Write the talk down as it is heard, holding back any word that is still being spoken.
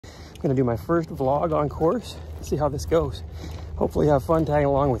gonna do my first vlog on course, see how this goes. Hopefully have fun tagging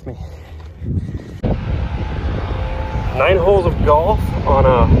along with me. 9 holes of golf on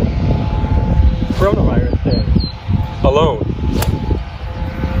a coronavirus day, alone.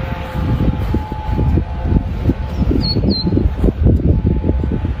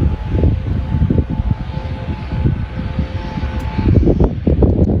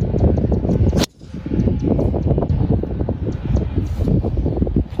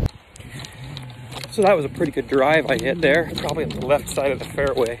 So that was a pretty good drive I hit there, probably on the left side of the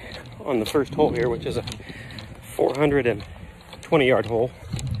fairway on the first hole here, which is a 420-yard hole.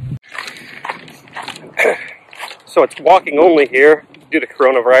 So it's walking only here due to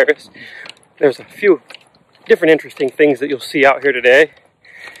coronavirus. There's a few different interesting things that you'll see out here today.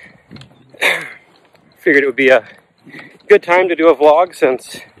 Figured it would be a good time to do a vlog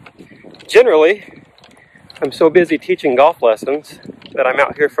since generally I'm so busy teaching golf lessons that I'm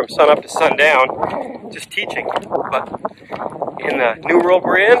out here from sun up to sundown just teaching. But in the new world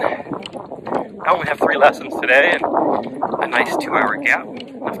we're in, I only have 3 lessons today and a nice 2-hour gap.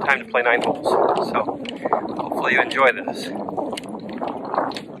 Enough time to play 9 holes. So hopefully you enjoy this.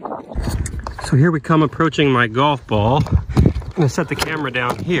 So here we come approaching my golf ball. I'm gonna set the camera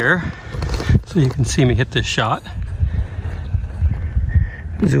down here so you can see me hit this shot.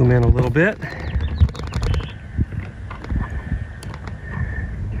 Zoom in a little bit.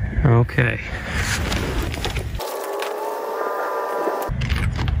 Okay.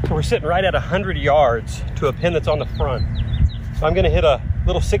 So we're sitting right at 100 yards to a pin that's on the front. So I'm gonna hit a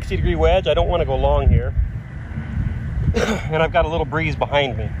little 60-degree wedge. I don't wanna go long here. And I've got a little breeze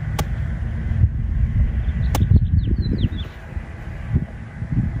behind me.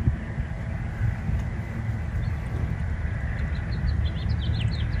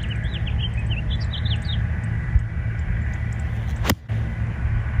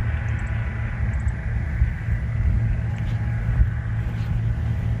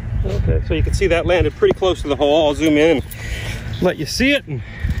 Okay, so you can see that landed pretty close to the hole. I'll zoom in and let you see it, and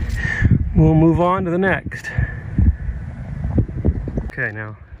we'll move on to the next. Okay,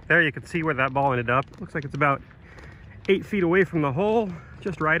 now there you can see where that ball ended up. Looks like it's about 8 feet away from the hole,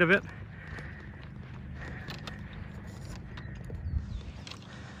 just right of it.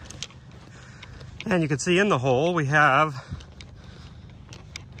 And you can see in the hole we have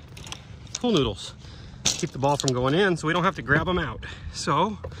pool noodles. Keep the ball from going in so we don't have to grab them out.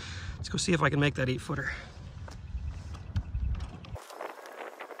 So let's go see if I can make that 8-footer.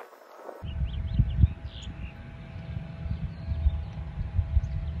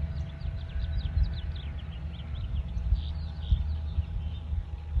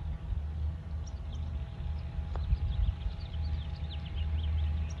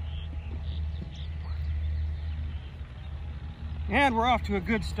 And we're off to a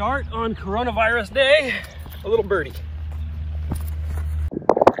good start on coronavirus day. A little birdie.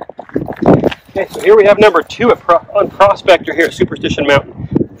 Okay, so here we have number 2 on Prospector here at Superstition Mountain.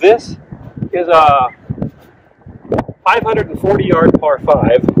 This is a 540-yard par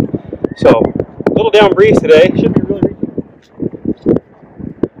 5. So a little down breeze today. Should be really reachable.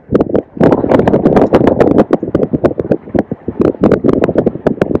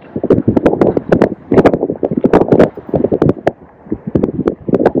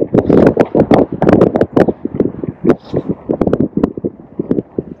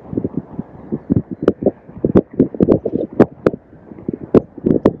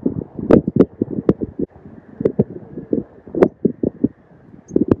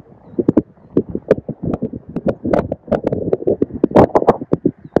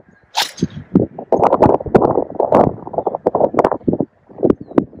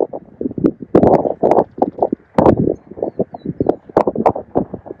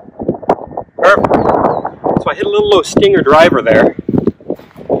 So I hit a little low stinger driver there,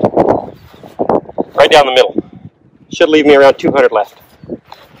 right down the middle. Should leave me around 200 left.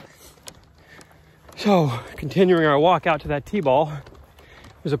 So continuing our walk out to that tee ball,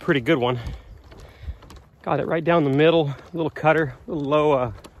 it was a pretty good one. Got it right down the middle, little cutter, little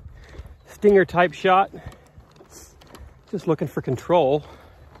low stinger type shot. Just looking for control.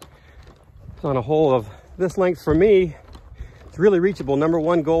 It's on a hole of this length for me. It's really reachable. Number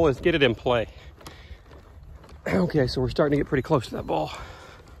 1 goal is get it in play. Okay, so we're starting to get pretty close to that ball.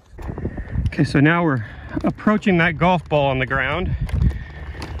 Okay, so now we're approaching that golf ball on the ground.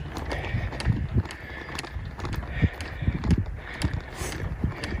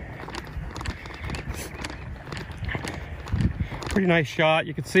 Pretty nice shot.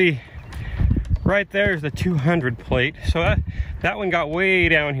 You can see right there's the 200 plate. So that one got way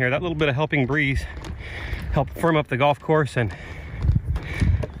down here. That little bit of helping breeze helped firm up the golf course, and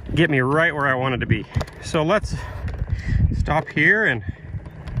get me right where I wanted to be. So let's stop here and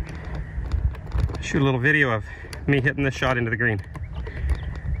shoot a little video of me hitting this shot into the green.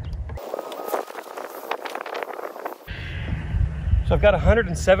 So I've got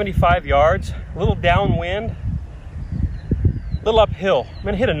 175 yards, a little downwind, a little uphill. I'm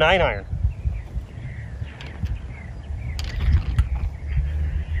gonna hit a 9-iron.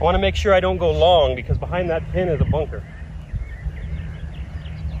 I wanna make sure I don't go long because behind that pin is a bunker.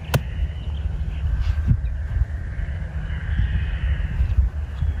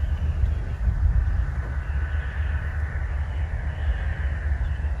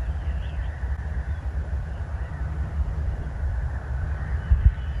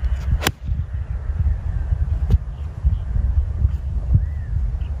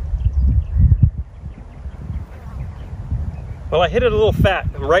 Well, I hit it a little fat.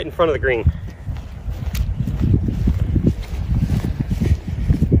 I'm right in front of the green.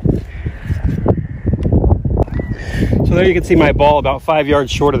 So there you can see my ball about 5 yards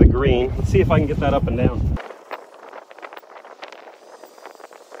short of the green. Let's see if I can get that up and down.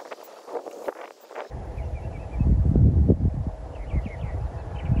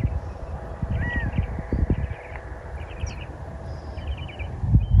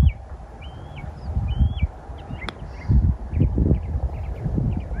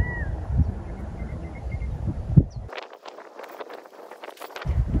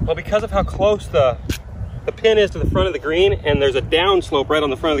 Well, because of how close the pin is to the front of the green, and there's a down slope right on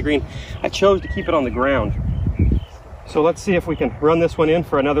the front of the green, I chose to keep it on the ground. So let's see if we can run this one in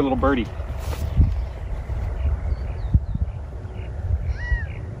for another little birdie.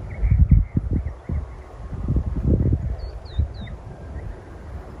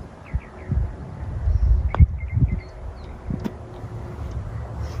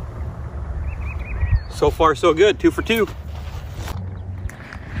 So far, so good. 2 for 2.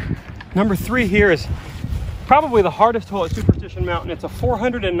 Number 3 here is probably the hardest hole at Superstition Mountain. It's a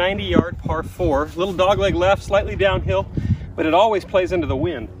 490-yard par 4, little dogleg left, slightly downhill, but it always plays into the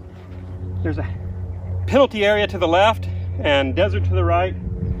wind. There's a penalty area to the left and desert to the right.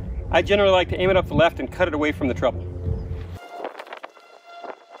 I generally like to aim it up the left and cut it away from the trouble.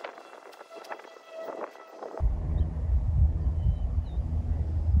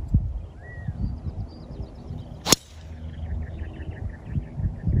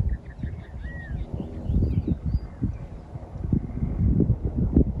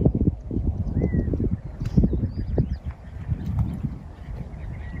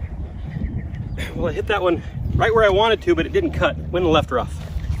 Well, I hit that one right where I wanted to, but it didn't cut. Went in the left rough.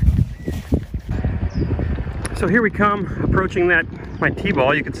 So here we come, approaching my tee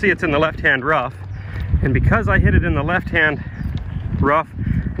ball. You can see it's in the left-hand rough. And because I hit it in the left-hand rough,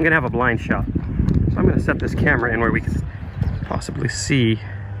 I'm gonna have a blind shot. So I'm gonna set this camera in where we can possibly see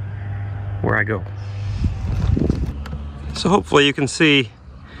where I go. So hopefully you can see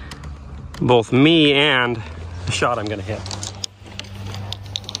both me and the shot I'm gonna hit.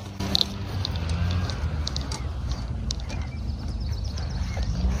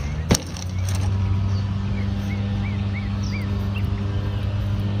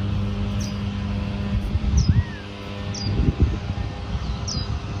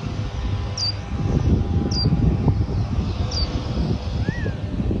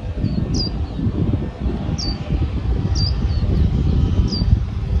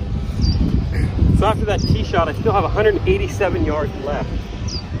 So after that tee shot, I still have 187 yards left.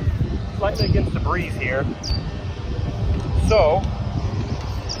 Slightly against the breeze here. So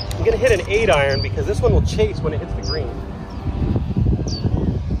I'm gonna hit an 8-iron because this one will chase when it hits the green.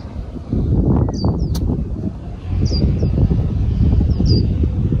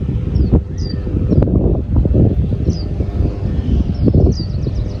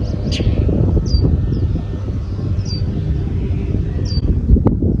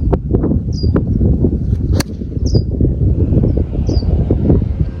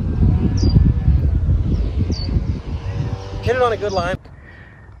 Hit it on a good line.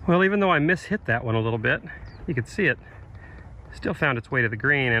 Well, even though I mishit that one a little bit, you can see it still found its way to the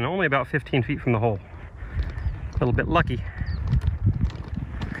green and only about 15 feet from the hole. A little bit lucky.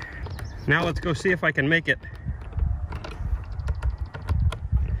 Now let's go see if I can make it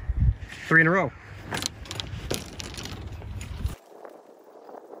 3 in a row.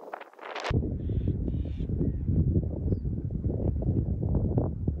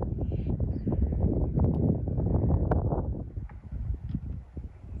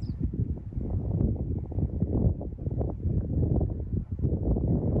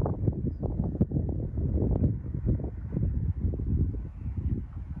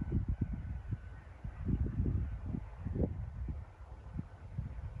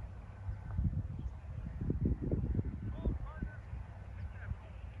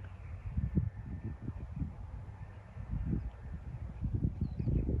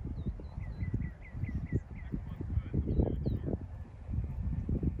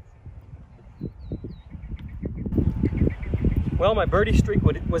 Well, my birdie streak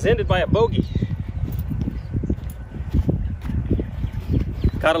was ended by a bogey.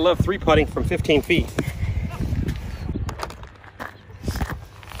 Gotta love 3-putting from 15 feet.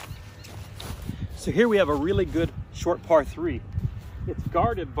 So here we have a really good short par 3. It's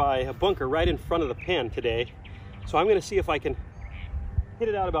guarded by a bunker right in front of the pin today. So I'm gonna see if I can hit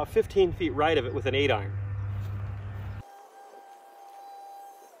it out about 15 feet right of it with an 8-iron.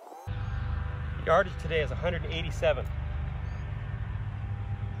 Yardage today is 187.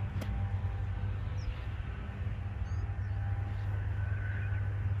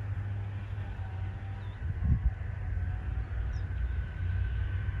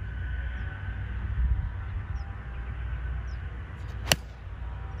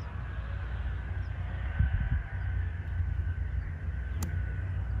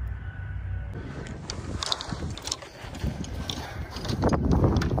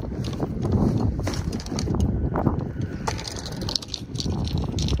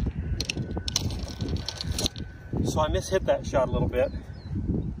 So I mishit that shot a little bit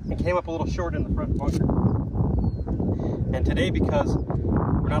and came up a little short in the front bunker. And today, because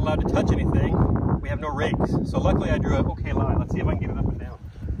we're not allowed to touch anything, we have no rakes. So luckily I drew an okay lie. Let's see if I can get it up and down.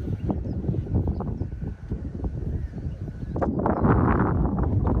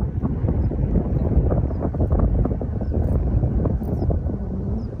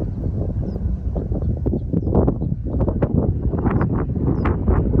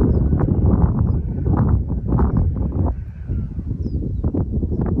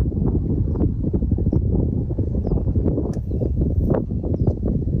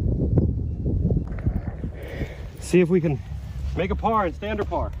 See if we can make a par and stay under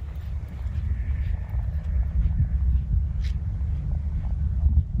par.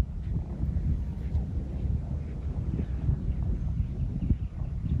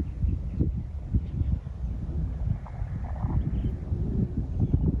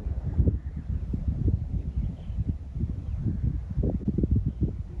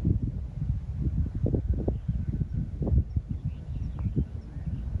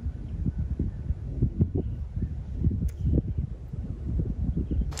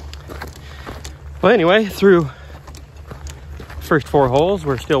 Well, anyway, through first 4 holes,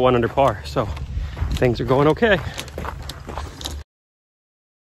 we're still 1 under par, so things are going okay.